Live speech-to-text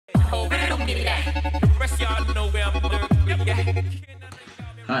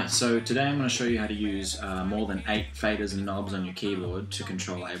Hi, so today I'm going to show you how to use more than 8 faders and knobs on your keyboard to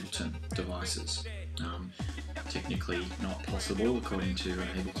control Ableton devices. Technically not possible according to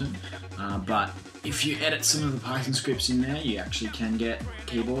Ableton, but if you edit some of the Python scripts in there, you actually can get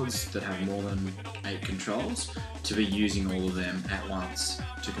keyboards that have more than 8 controls to be using all of them at once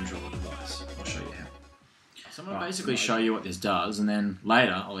to control a device. I'll show you how. So I'm going to basically show you what this does, and then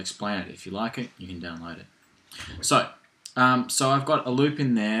later I'll explain it. If you like it, you can download it. So I've got a loop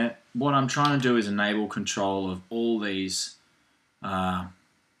in there. What I'm trying to do is enable control of all these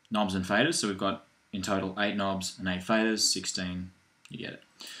knobs and faders. So we've got in total 8 knobs and 8 faders, 16, you get it.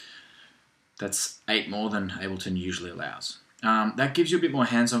 That's 8 more than Ableton usually allows. That gives you a bit more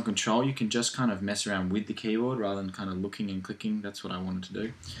hands-on control. You can just kind of mess around with the keyboard rather than kind of looking and clicking. That's what I wanted to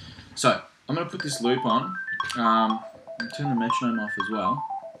do. So I'm going to put this loop on. I'll turn the metronome off as well.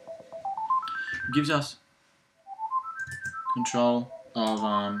 It gives us control of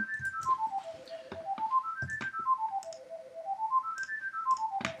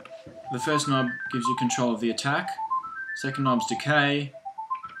the first knob gives you control of the attack, second knob's decay,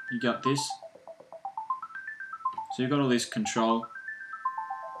 you got this, so you've got all this control,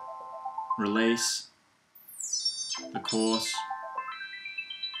 release, the course,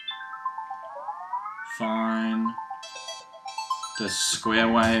 fine, the square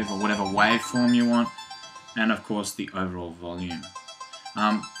wave or whatever waveform you want, and of course the overall volume.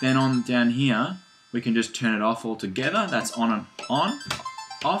 Then on down here we can just turn it off altogether. That's on and on,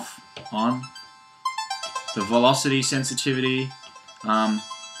 off, on. The velocity sensitivity,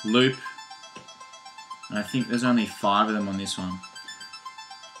 loop, and I think there's only 5 of them on this one.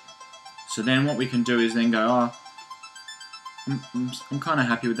 So then what we can do is then go, I'm kind of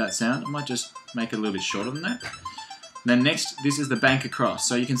happy with that sound. I might just make it a little bit shorter than that. And then next, this is the bank across.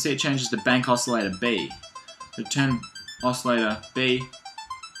 So you can see it changes to bank oscillator B. So turn oscillator B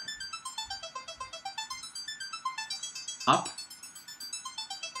up.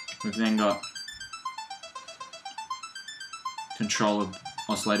 We've then got control of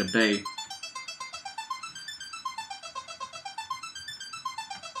oscillator B.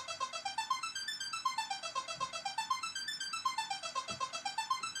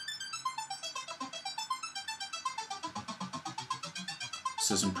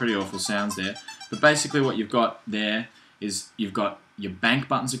 So some pretty awful sounds there. But basically what you've got there is you've got your bank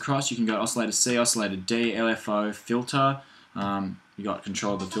buttons across. You can go oscillator C, oscillator D, LFO, filter. You got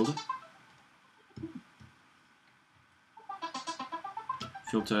control of the filter.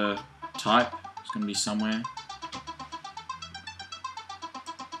 Filter type is going to be somewhere.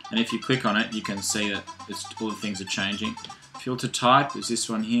 And if you click on it, you can see that all the things are changing. Filter type is this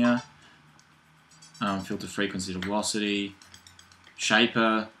one here. Filter frequency to velocity.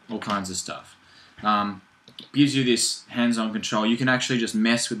 Shaper, all kinds of stuff. Gives you this hands-on control. You can actually just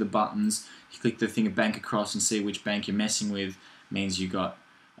mess with the buttons. You click the thing of bank across and see which bank you're messing with. Means you got,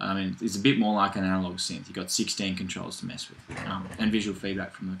 it's a bit more like an analog synth. You've got 16 controls to mess with, and visual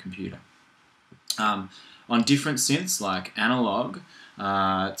feedback from the computer. On different synths like analog,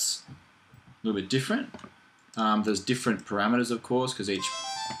 it's a little bit different. There's different parameters, of course, because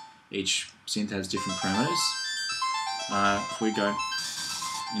each synth has different parameters. If we go,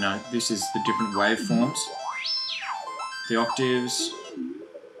 this is the different waveforms, the octaves,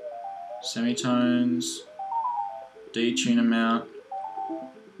 semitones, detune amount.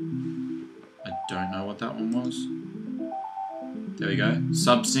 I don't know what that one was. There we go.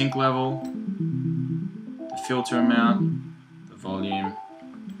 Sub-sync level, the filter amount, the volume.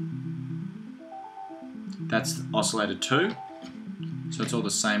 That's oscillator 2. So it's all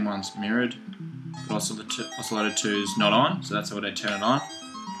the same ones mirrored. But oscillator 2 is not on, so that's what I turn it on.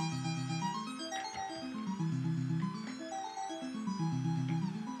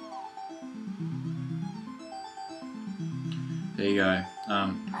 There you go.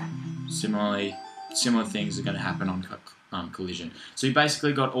 Similar things are going to happen on collision. So you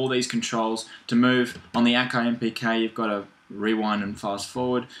basically got all these controls to move. On the AKAI MPK, you've got to rewind and fast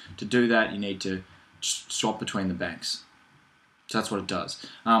forward. To do that, you need to swap between the banks. So that's what it does.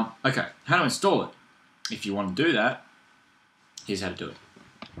 Okay, how to install it? If you want to do that, here's how to do it.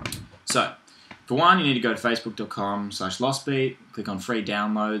 So, for one, you need to go to facebook.com/lostbeat, click on free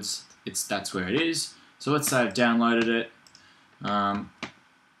downloads. That's where it is. So let's say I've downloaded it.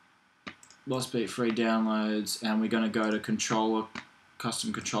 Lostbeat free downloads, and we're going to go to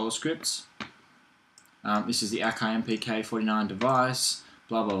custom controller scripts. This is the AKAI MPK49 device,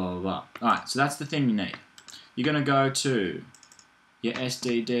 blah blah blah blah. Alright, so that's the thing you need. You're going to go to your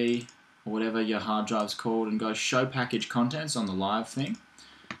SDD or whatever your hard drive's called and go show package contents on the live thing.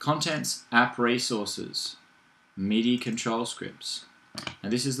 Contents, app resources, MIDI control scripts. Now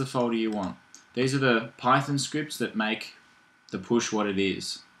this is the folder you want. These are the Python scripts that make the push what it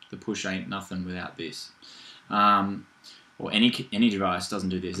is. The push ain't nothing without this. Or any device doesn't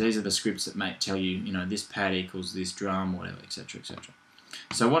do this. These are the scripts that tell you, this pad equals this drum, whatever, etc., etc.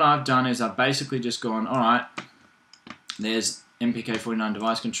 So what I've done is I've basically just gone, all right, there's MPK49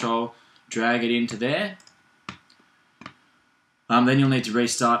 device control, drag it into there. Then you'll need to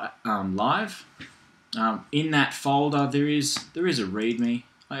restart live. In that folder, there is a README.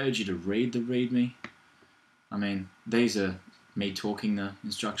 I urge you to read the README. I mean, these are me talking the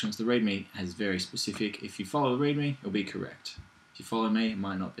instructions. The README is very specific. If you follow the README, it'll be correct. If you follow me, it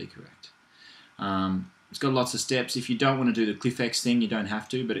might not be correct. It's got lots of steps. If you don't want to do the CliffX thing, you don't have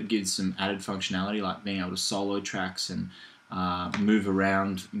to, but it gives some added functionality like being able to solo tracks and move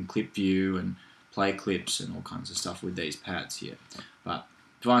around in clip view and play clips and all kinds of stuff with these pads here. But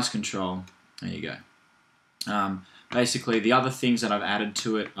device control, there you go. Basically, the other things that I've added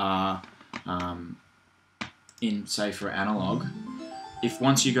to it are, say for analog, if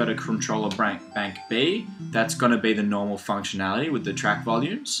once you go to controller bank B, that's going to be the normal functionality with the track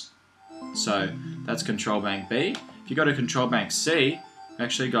volumes. So that's control bank B. If you go to control bank C, you've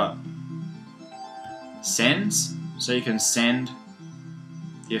actually got sends, so you can send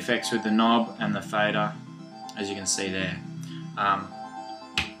the effects with the knob and the fader, as you can see there.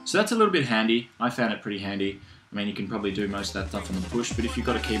 So that's a little bit handy. I found it pretty handy. I mean, you can probably do most of that stuff on the push, but if you've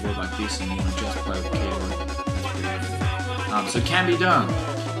got a keyboard like this and you want to just play with the keyboard, that's pretty handy. So it can be done.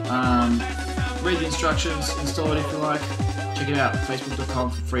 Read the instructions, install it if you like. Check it out,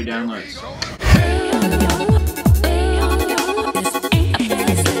 facebook.com for free downloads.